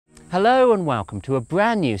Hello and welcome to a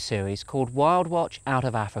brand new series called Wildwatch Out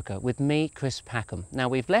of Africa with me, Chris Packham. Now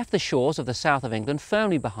we've left the shores of the south of England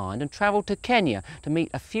firmly behind and travelled to Kenya to meet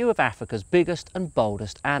a few of Africa's biggest and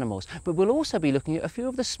boldest animals. But we'll also be looking at a few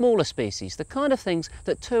of the smaller species, the kind of things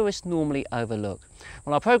that tourists normally overlook.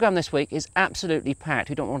 Well, our programme this week is absolutely packed.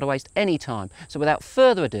 We don't want to waste any time. So without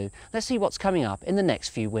further ado, let's see what's coming up in the next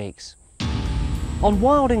few weeks. On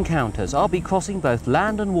Wild Encounters, I'll be crossing both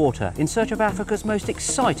land and water in search of Africa's most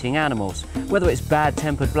exciting animals. Whether it's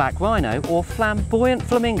bad-tempered black rhino or flamboyant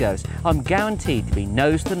flamingos, I'm guaranteed to be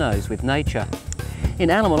nose to nose with nature.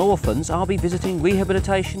 In Animal Orphans, I'll be visiting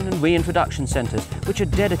rehabilitation and reintroduction centres which are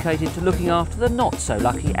dedicated to looking after the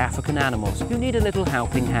not-so-lucky African animals who need a little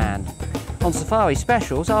helping hand. On Safari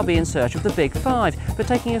Specials, I'll be in search of the Big Five, but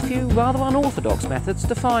taking a few rather unorthodox methods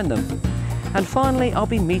to find them. And finally, I'll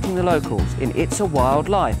be meeting the locals in It's a Wild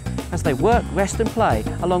Life as they work, rest and play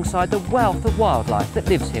alongside the wealth of wildlife that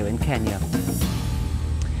lives here in Kenya.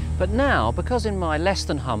 But now, because in my less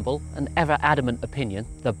than humble and ever adamant opinion,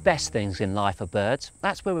 the best things in life are birds,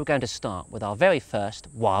 that's where we're going to start with our very first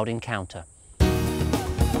wild encounter.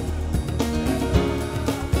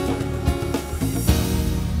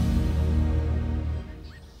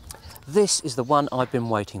 This is the one I've been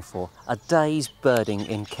waiting for, a day's birding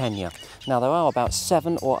in Kenya. Now there are about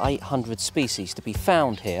 700 or 800 species to be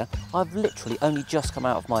found here. I've literally only just come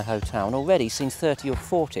out of my hotel and already seen 30 or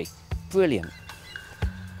 40. Brilliant.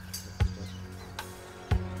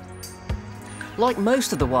 Like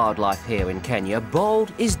most of the wildlife here in Kenya,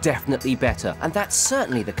 bold is definitely better, and that's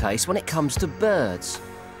certainly the case when it comes to birds.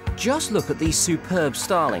 Just look at these superb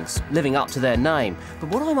starlings, living up to their name. But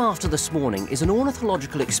what I'm after this morning is an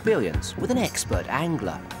ornithological experience with an expert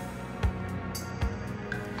angler.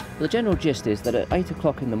 Well, the general gist is that at 8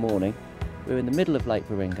 o'clock in the morning, we're in the middle of Lake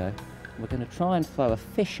Baringo. We're going to try and throw a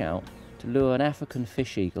fish out to lure an African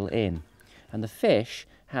fish eagle in. And the fish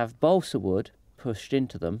have balsa wood pushed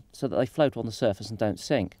into them so that they float on the surface and don't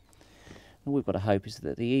sink. All we've got to hope is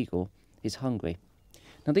that the eagle is hungry.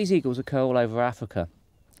 Now these eagles occur all over Africa.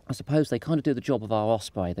 I suppose they kind of do the job of our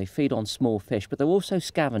osprey. They feed on small fish, but they're also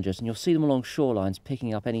scavengers, and you'll see them along shorelines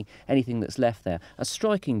picking up anything that's left there. A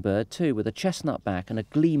striking bird too, with a chestnut back and a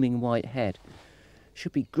gleaming white head.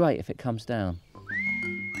 Should be great if it comes down.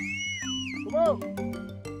 Come on.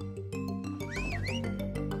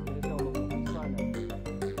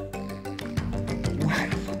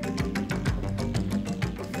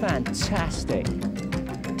 Fantastic.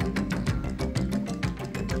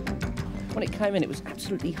 When it came in, it was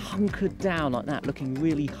absolutely hunkered down like that, looking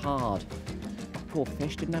really hard. Poor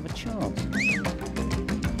fish didn't have a chance.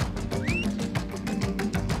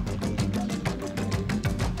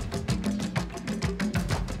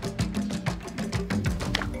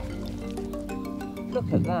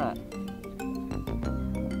 Look at that.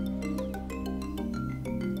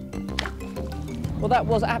 Well, that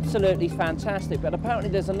was absolutely fantastic, but apparently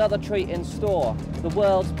there's another treat in store, the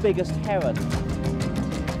world's biggest heron.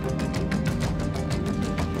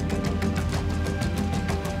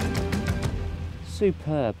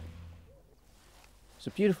 Superb. It's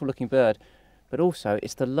a beautiful looking bird, but also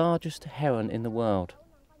it's the largest heron in the world.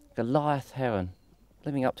 Goliath heron,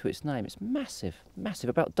 living up to its name. It's massive, massive,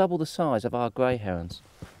 about double the size of our grey herons.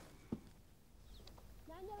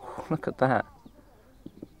 Look at that.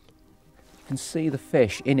 You can see the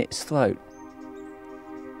fish in its throat.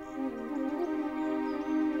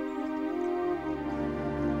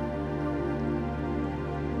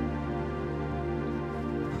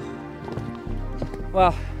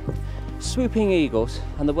 Well, swooping eagles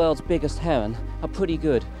and the world's biggest heron are pretty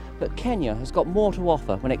good, but Kenya has got more to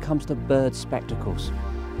offer when it comes to bird spectacles.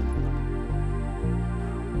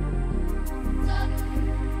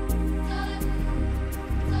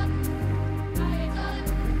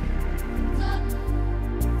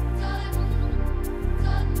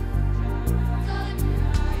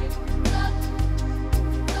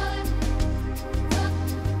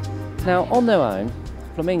 Now, on their own,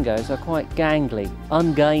 flamingos are quite gangly,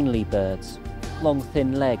 ungainly birds. Long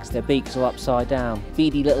thin legs, their beaks are upside down,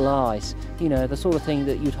 beady little eyes. You know, the sort of thing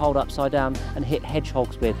that you'd hold upside down and hit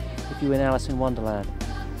hedgehogs with if you were in Alice in Wonderland.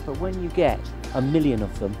 But when you get 1 million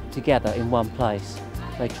of them together in one place,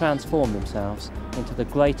 they transform themselves into the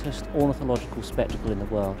greatest ornithological spectacle in the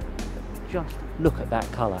world. Just look at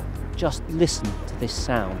that colour. Just listen to this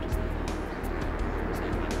sound.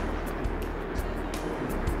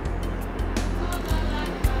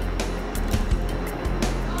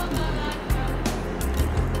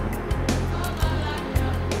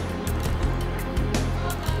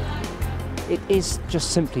 It is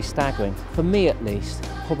just simply staggering. For me at least,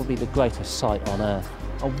 probably the greatest sight on earth.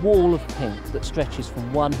 a wall of pink that stretches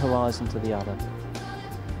from one horizon to the other.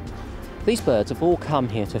 These birds have all come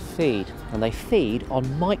here to feed, and they feed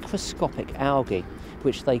on microscopic algae,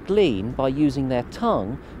 which they glean by using their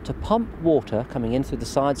tongue to pump water coming in through the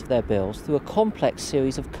sides of their bills through a complex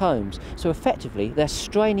series of combs. So effectively, they're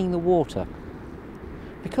straining the water.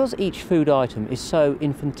 Because each food item is so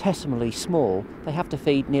infinitesimally small, they have to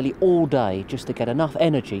feed nearly all day just to get enough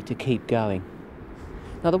energy to keep going.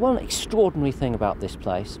 Now, the one extraordinary thing about this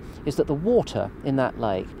place is that the water in that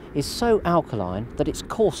lake is so alkaline that it's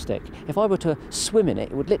caustic. If I were to swim in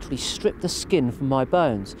it, it would literally strip the skin from my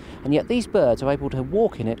bones. And yet these birds are able to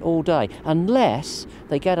walk in it all day, unless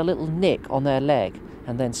they get a little nick on their leg.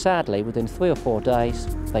 And then sadly, within 3 or 4 days,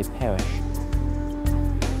 they perish.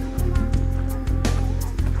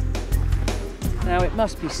 Now, it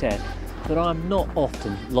must be said that I'm not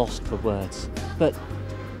often lost for words, but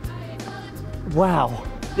wow,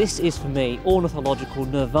 this is for me ornithological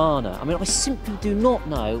nirvana. I mean, I simply do not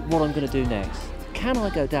know what I'm going to do next. Can I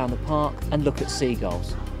go down the park and look at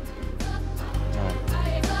seagulls? No.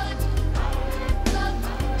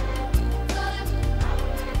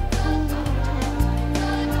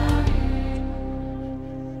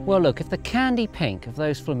 Well, look, if the candy pink of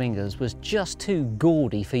those flamingos was just too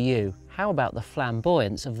gaudy for you, how about the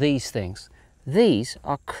flamboyance of these things? These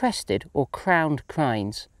are crested or crowned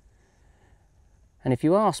cranes. And if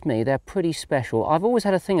you ask me, they're pretty special. I've always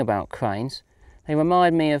had a thing about cranes. They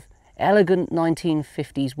remind me of elegant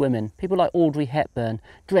 1950s women, people like Audrey Hepburn,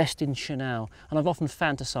 dressed in Chanel, and I've often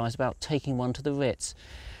fantasised about taking one to the Ritz.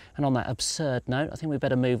 And on that absurd note, I think we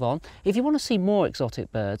better move on. If you want to see more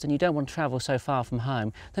exotic birds and you don't want to travel so far from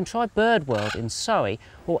home, then try Bird World in Surrey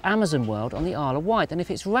or Amazon World on the Isle of Wight. And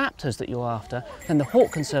if it's raptors that you're after, then the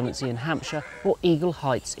Hawk Conservancy in Hampshire or Eagle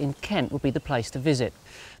Heights in Kent would be the place to visit.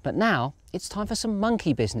 But now it's time for some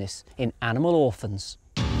monkey business in Animal Orphans.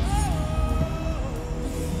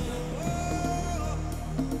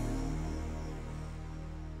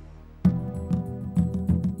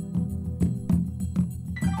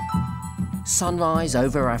 Sunrise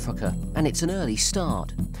over Africa, and it's an early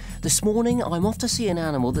start. This morning I'm off to see an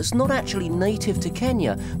animal that's not actually native to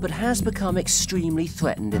Kenya, but has become extremely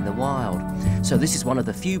threatened in the wild. So this is one of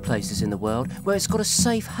the few places in the world where it's got a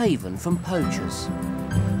safe haven from poachers.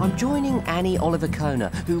 I'm joining Annie Oliver-Kona,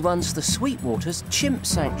 who runs the Sweetwater's Chimp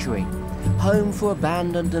Sanctuary, home for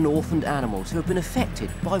abandoned and orphaned animals who have been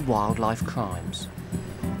affected by wildlife crimes.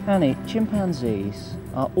 Annie, chimpanzees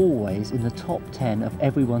are always in the top 10 of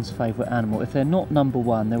everyone's favourite animal. If they're not number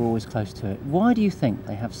one, they're always close to it. Why do you think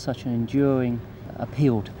they have such an enduring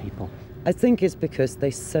appeal to people? I think it's because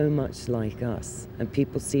they're so much like us and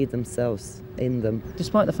people see themselves in them.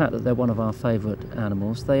 Despite the fact that they're one of our favourite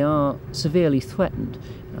animals, they are severely threatened.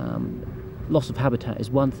 Loss of habitat is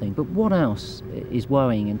one thing, but what else is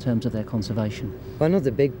worrying in terms of their conservation? One of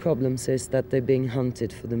the big problems is that they're being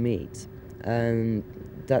hunted for the meat, and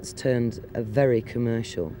that's turned very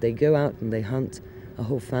commercial. They go out and they hunt a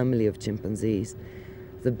whole family of chimpanzees.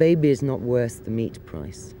 The baby is not worth the meat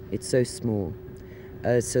price. It's so small.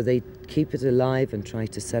 So they keep it alive and try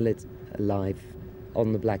to sell it alive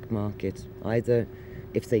on the black market, either,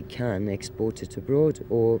 if they can, export it abroad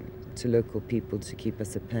or to local people to keep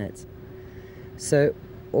as a pet. So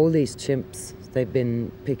all these chimps, they've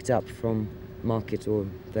been picked up from market or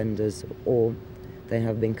vendors, or they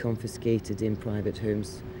have been confiscated in private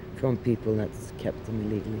homes from people that's kept them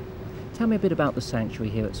illegally. Tell me a bit about the sanctuary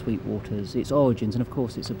here at Sweetwater's, its origins and of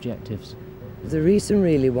course its objectives. The reason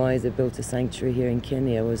really why they built a sanctuary here in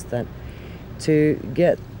Kenya was that to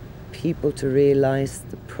get people to realise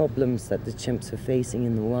the problems that the chimps are facing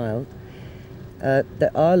in the wild.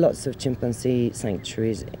 There are lots of chimpanzee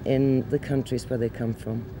sanctuaries in the countries where they come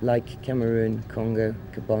from, like Cameroon, Congo,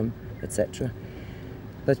 Gabon, etc.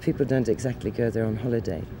 But people don't exactly go there on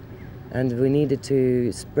holiday. And we needed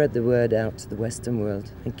to spread the word out to the Western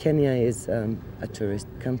world. And Kenya is a tourist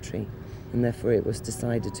country, and therefore it was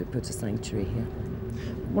decided to put a sanctuary here.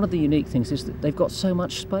 One of the unique things is that they've got so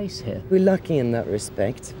much space here. We're lucky in that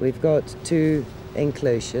respect. We've got 2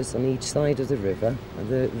 enclosures on each side of the river.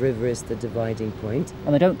 The river is the dividing point.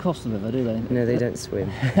 And they don't cross the river, do they? No, they don't swim.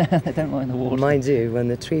 They don't lie in the water. Mine do. When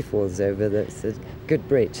the tree falls over, that's a good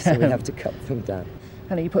bridge, so we have to cut them down.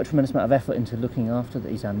 Annie, you put a tremendous amount of effort into looking after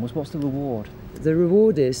these animals. What's the reward? The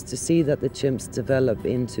reward is to see that the chimps develop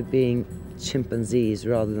into being chimpanzees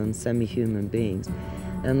rather than semi-human beings,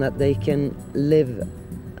 and that they can live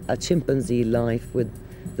a chimpanzee life with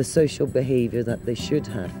the social behaviour that they should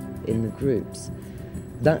have in the groups.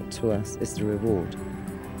 That, to us, is the reward.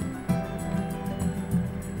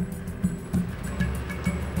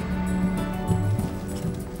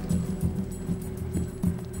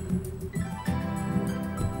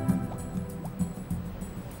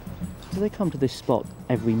 they come to this spot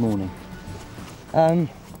every morning?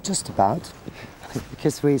 Just about,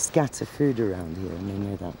 because we scatter food around here and they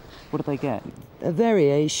know that. What do they get? A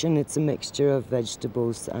variation, it's a mixture of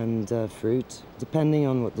vegetables and fruit, depending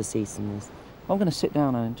on what the season is. I'm going to sit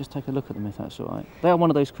down and just take a look at them if that's all right. They are one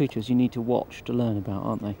of those creatures you need to watch to learn about,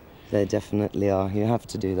 aren't they? They definitely are. You have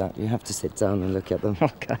to do that. You have to sit down and look at them.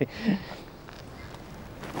 Okay.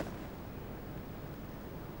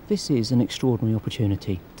 This is an extraordinary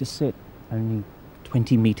opportunity to sit only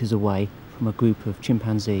 20 metres away from a group of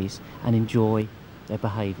chimpanzees and enjoy their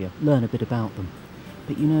behaviour, learn a bit about them.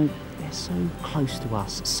 But you know, they're so close to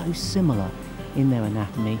us, so similar in their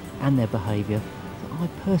anatomy and their behaviour that I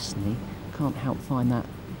personally can't help find that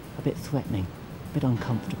a bit threatening, a bit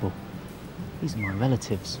uncomfortable. These are my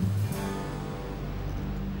relatives.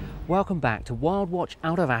 Welcome back to Wildwatch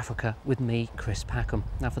Out of Africa with me, Chris Packham.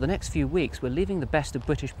 Now for the next few weeks we're leaving the best of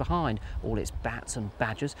British behind, all its bats and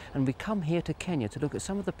badgers, and we come here to Kenya to look at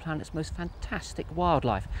some of the planet's most fantastic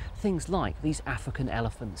wildlife, things like these African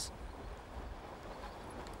elephants.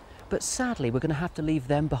 But sadly we're going to have to leave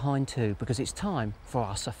them behind too, because it's time for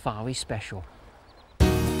our safari special.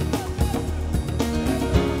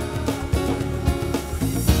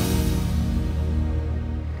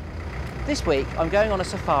 This week I'm going on a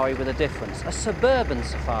safari with a difference, a suburban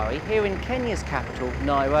safari here in Kenya's capital,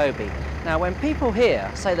 Nairobi. Now when people here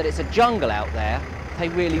say that it's a jungle out there, they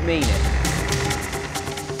really mean it.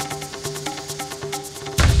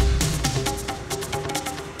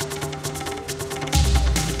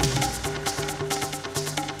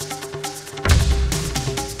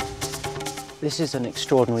 This is an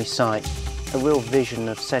extraordinary sight, a real vision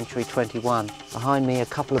of century 21. Behind me a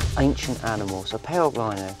couple of ancient animals, a pale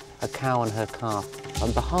rhino, a cow and her calf,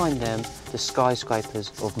 and behind them the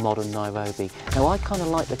skyscrapers of modern Nairobi. Now I kind of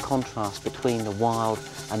like the contrast between the wild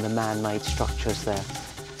and the man-made structures there.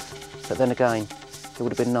 But then again, it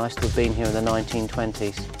would have been nice to have been here in the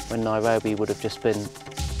 1920s when Nairobi would have just been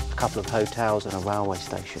a couple of hotels and a railway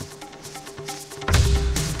station.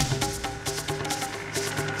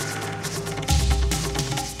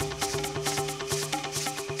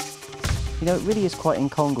 You know, it really is quite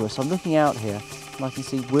incongruous. I'm looking out here and I can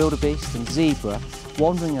see wildebeest and zebra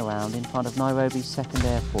wandering around in front of Nairobi's second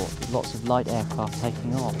airport with lots of light aircraft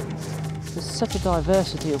taking off. There's such a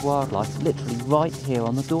diversity of wildlife literally right here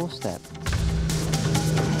on the doorstep.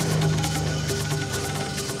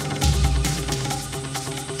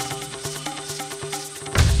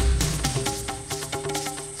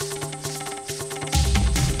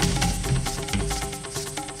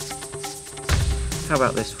 How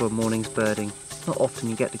about this for a morning's birding? Not often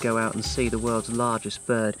you get to go out and see the world's largest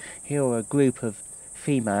bird. Here are a group of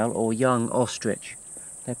female or young ostrich.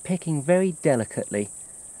 They're picking very delicately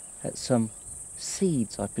at some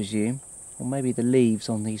seeds, I presume, or maybe the leaves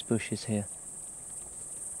on these bushes here.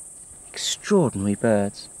 Extraordinary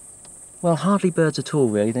birds. Well, hardly birds at all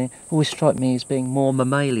really. They always strike me as being more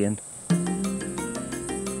mammalian.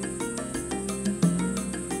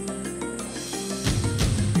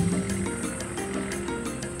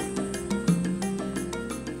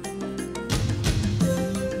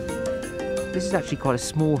 This is actually quite a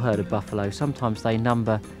small herd of buffalo. Sometimes they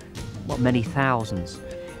number, many thousands.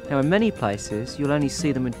 Now in many places you'll only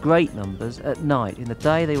see them in great numbers at night. In the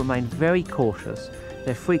day they remain very cautious.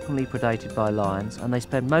 They're frequently predated by lions and they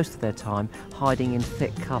spend most of their time hiding in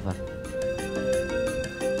thick cover.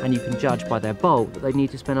 And you can judge by their bulk that they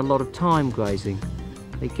need to spend a lot of time grazing.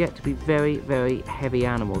 They get to be very, very heavy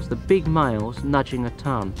animals, the big males nudging a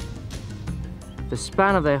ton. The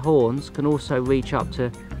span of their horns can also reach up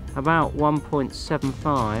to about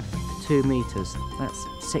 1.75 to 2 metres.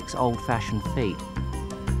 That's 6 old-fashioned feet.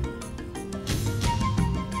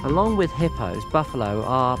 Along with hippos, buffalo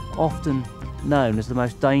are often known as the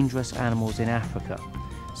most dangerous animals in Africa,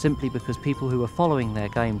 simply because people who are following their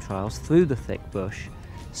game trails through the thick bush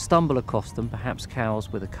stumble across them, perhaps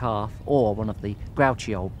cows with a calf or one of the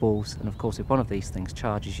grouchy old bulls, and of course if one of these things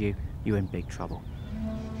charges you, you're in big trouble.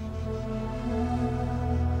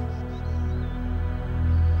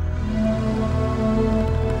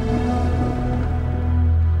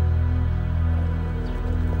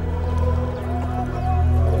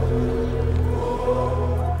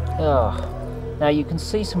 Now you can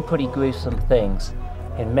see some pretty gruesome things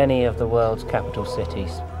in many of the world's capital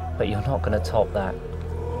cities, but you're not going to top that.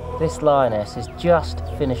 This lioness is just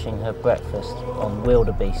finishing her breakfast on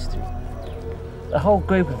wildebeest. A whole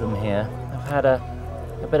group of them here have had a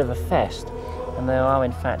bit of a fest, and there are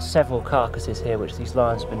in fact several carcasses here which these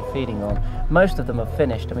lions have been feeding on. Most of them are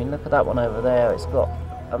finished. I mean, look at that one over there. It's got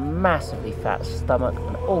a massively fat stomach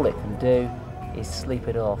and all it can do is sleep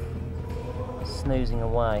it off, snoozing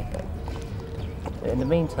away. But in the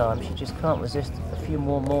meantime, she just can't resist a few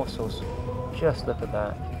more morsels. Just look at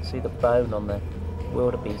that. You can see the bone on the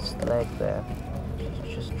wildebeest's leg there.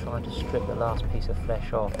 She's just trying to strip the last piece of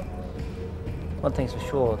flesh off. One thing's for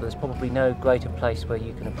sure, there's probably no greater place where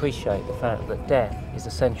you can appreciate the fact that death is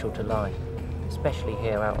essential to life, especially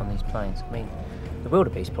here out on these plains. I mean, the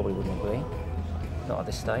wildebeest probably wouldn't agree, not at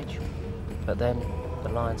this stage, but then the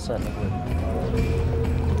lion certainly would.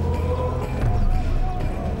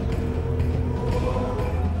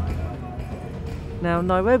 Now,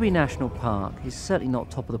 Nairobi National Park is certainly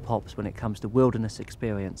not top of the pops when it comes to wilderness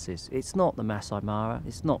experiences. It's not the Masai Mara,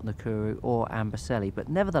 it's not Nakuru or Amboseli, but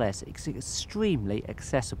nevertheless it's extremely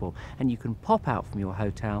accessible and you can pop out from your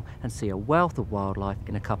hotel and see a wealth of wildlife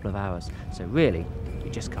in a couple of hours. So really,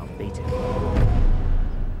 you just can't beat it.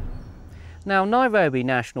 Now, Nairobi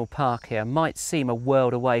National Park here might seem a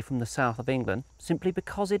world away from the south of England, simply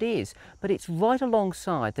because it is, but it's right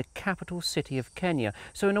alongside the capital city of Kenya.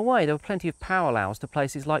 So in a way, there are plenty of parallels to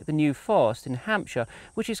places like the New Forest in Hampshire,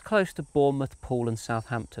 which is close to Bournemouth, Poole and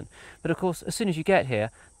Southampton. But of course, as soon as you get here,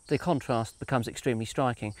 the contrast becomes extremely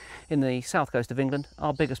striking. In the south coast of England,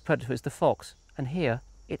 our biggest predator is the fox, and here,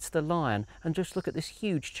 it's the lion. And just look at this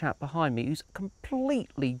huge chap behind me who's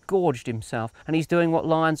completely gorged himself, and he's doing what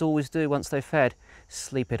lions always do once they're fed,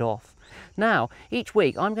 sleep it off. Now, each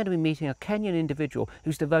week I'm going to be meeting a Kenyan individual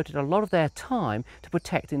who's devoted a lot of their time to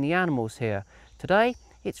protecting the animals here. Today,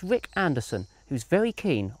 it's Rick Anderson, who's very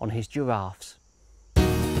keen on his giraffes.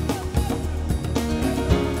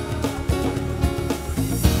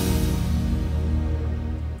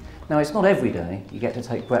 Now, it's not every day you get to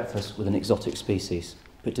take breakfast with an exotic species,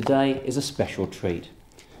 but today is a special treat.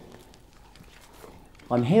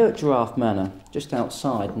 I'm here at Giraffe Manor, just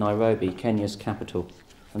outside Nairobi, Kenya's capital,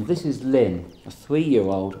 and this is Lynn, a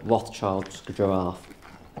 3-year-old Rothschild giraffe.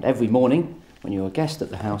 And every morning, when you're a guest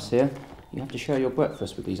at the house here, you have to share your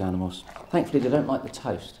breakfast with these animals. Thankfully, they don't like the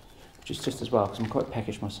toast, which is just as well, because I'm quite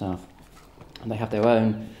peckish myself. And they have their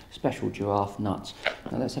own special giraffe nuts.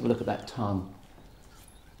 Now let's have a look at that tongue.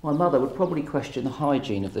 My mother would probably question the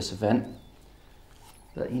hygiene of this event,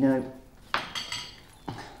 but you know,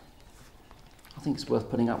 I think it's worth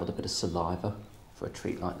putting up with a bit of saliva for a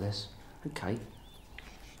treat like this. Okay.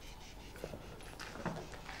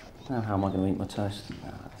 Now how am I going to eat my toast?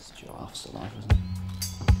 That's giraffe saliva, isn't it?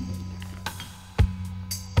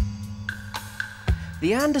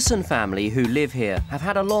 The Anderson family who live here have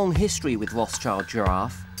had a long history with Rothschild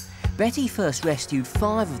giraffe. Betty first rescued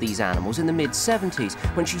 5 of these animals in the mid-70s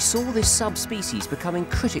when she saw this subspecies becoming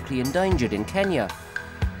critically endangered in Kenya.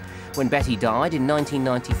 When Betty died in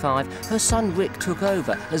 1995, her son Rick took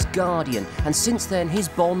over as guardian, and since then his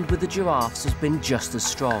bond with the giraffes has been just as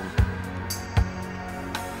strong.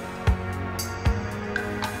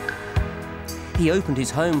 He opened his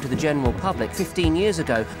home to the general public 15 years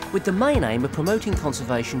ago with the main aim of promoting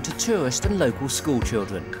conservation to tourist and local school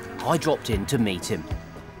children. I dropped in to meet him.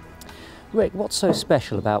 Rick, what's so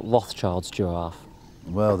special about Rothschild's giraffe?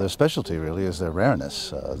 Well, their specialty really is their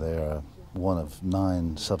rareness. They are one of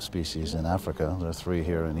 9 subspecies in Africa. There are 3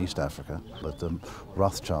 here in East Africa, but the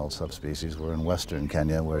Rothschild subspecies were in western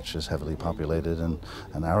Kenya, which is heavily populated and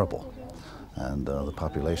arable. And the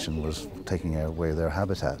population was taking away their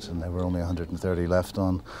habitat, and there were only 130 left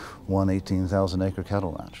on one 18,000-acre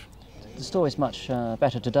cattle ranch. The story's much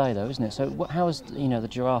better today, though, isn't it? So how has the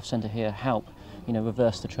Giraffe Centre here helped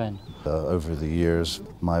reverse the trend? Over the years,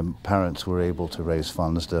 my parents were able to raise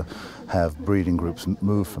funds to have breeding groups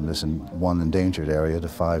move from this one endangered area to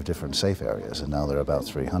 5 different safe areas, and now there are about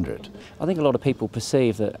 300. I think a lot of people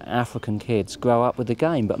perceive that African kids grow up with the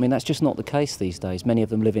game, but I mean that's just not the case these days. Many of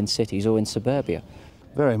them live in cities or in suburbia.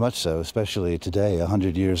 Very much so, especially today.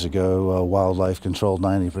 100 years ago, wildlife controlled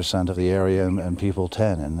 90% of the area and people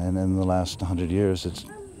 10, and in the last 100 years it's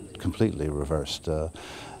completely reversed.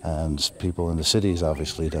 And people in the cities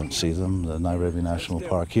obviously don't see them. The Nairobi National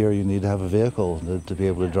Park here, you need to have a vehicle to be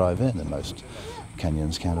able to drive in, and most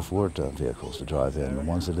Kenyans can't afford vehicles to drive in. The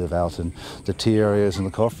ones that live out in the tea areas and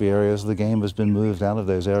the coffee areas, the game has been moved out of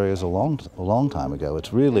those areas a long time ago.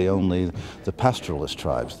 It's really only the pastoralist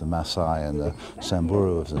tribes, the Maasai and the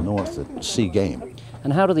Samburu of the north, that see game.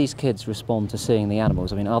 And how do these kids respond to seeing the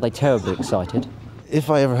animals? I mean, are they terribly excited? If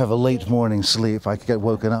I ever have a late morning sleep, I could get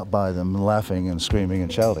woken up by them laughing and screaming and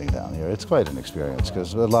shouting down here. It's quite an experience,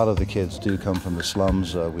 because a lot of the kids do come from the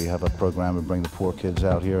slums. We have a program to bring the poor kids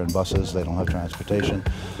out here in buses. They don't have transportation.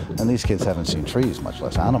 And these kids haven't seen trees, much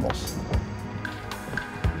less animals.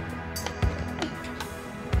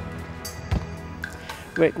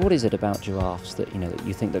 Rick, what is it about giraffes that that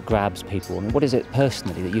you think that grabs people? I mean, what is it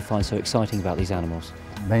personally that you find so exciting about these animals?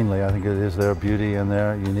 mainly, I think it is their beauty and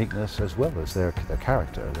their uniqueness as well as their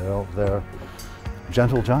character. They're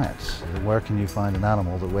gentle giants. Where can you find an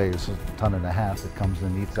animal that weighs 1.5 tons that comes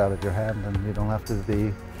and eats out of your hand, and you don't have to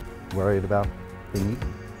be worried about being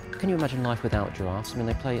eaten? Can you imagine life without giraffes? I mean,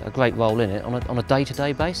 they play a great role in it on a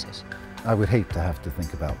day-to-day basis. I would hate to have to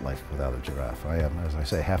think about life without a giraffe. I am, as I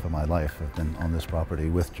say, half of my life have been on this property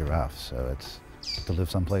with giraffes, so to live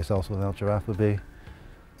someplace else without giraffe would be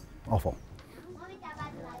awful.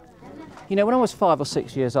 You know, when I was 5 or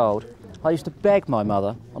 6 years old, I used to beg my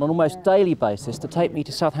mother on an almost daily basis to take me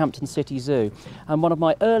to Southampton City Zoo, and one of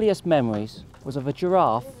my earliest memories was of a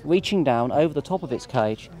giraffe reaching down over the top of its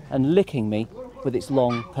cage and licking me with its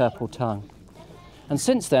long purple tongue. And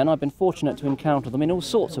since then I've been fortunate to encounter them in all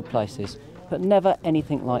sorts of places, but never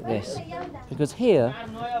anything like this, because here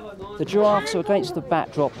the giraffes are against the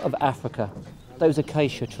backdrop of Africa, those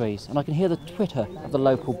acacia trees, and I can hear the twitter of the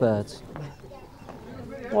local birds.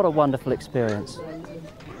 What a wonderful experience.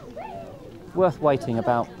 Worth waiting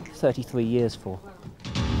about 33 years for.